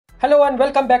Hello and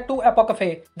welcome back to Epoch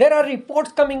Cafe. There are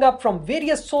reports coming up from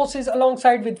various sources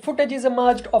alongside with footages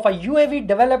emerged of a UAV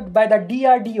developed by the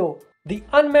DRDO. The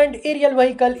unmanned aerial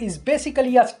vehicle is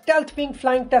basically a stealth wing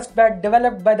flying testbed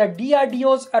developed by the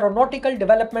DRDO's Aeronautical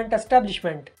Development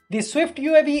Establishment. The Swift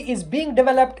UAV is being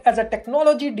developed as a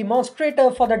technology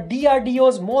demonstrator for the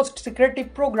DRDO's most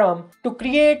secretive program to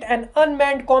create an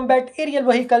unmanned combat aerial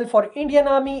vehicle for Indian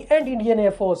Army and Indian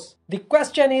Air Force. The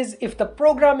question is, if the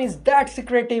program is that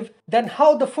secretive, then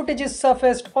how the footage is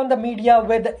surfaced on the media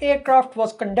where the aircraft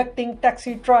was conducting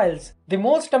taxi trials. The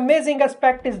most amazing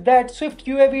aspect is that Swift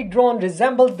UAV drone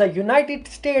resembles the United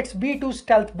States B-2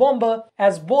 stealth bomber,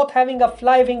 as both having a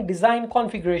fly-wing design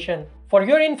configuration. For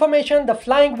your information, the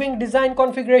flying wing design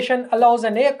configuration allows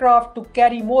an aircraft to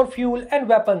carry more fuel and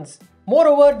weapons.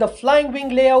 Moreover, the flying wing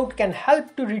layout can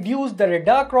help to reduce the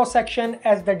radar cross-section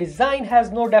as the design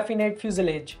has no definite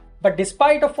fuselage. But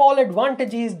despite of all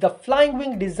advantages, the flying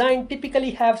wing design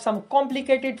typically have some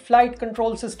complicated flight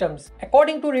control systems.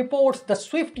 According to reports, the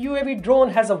Swift UAV drone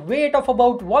has a weight of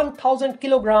about 1000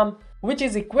 kg, which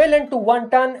is equivalent to 1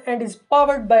 ton and is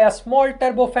powered by a small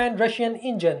turbofan Russian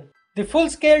engine. The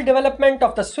full-scale development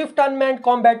of the Swift unmanned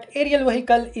combat aerial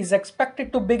vehicle is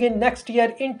expected to begin next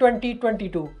year in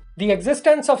 2022. The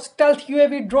existence of stealth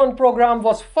UAV drone program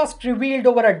was first revealed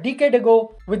over a decade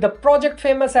ago, with the project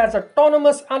famous as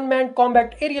Autonomous Unmanned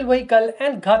Combat Aerial Vehicle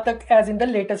and Ghatak as in the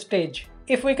latest stage.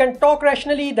 If we can talk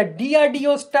rationally, the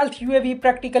DRDO stealth UAV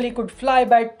practically could fly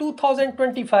by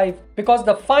 2025 because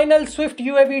the final Swift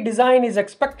UAV design is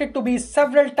expected to be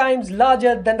several times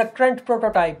larger than the current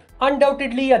prototype.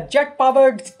 Undoubtedly, a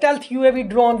jet-powered stealth UAV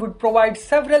drone would provide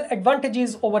several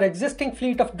advantages over existing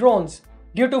fleet of drones.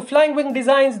 Due to flying wing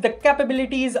designs, the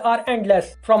capabilities are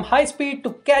endless, from high speed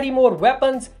to carry more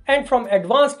weapons and from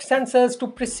advanced sensors to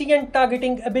precision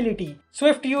targeting ability.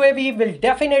 Swift UAV will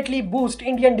definitely boost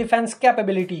Indian defense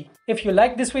capability. If you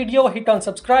like this video, hit on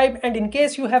subscribe, and in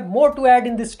case you have more to add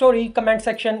in this story, comment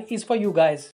section is for you guys.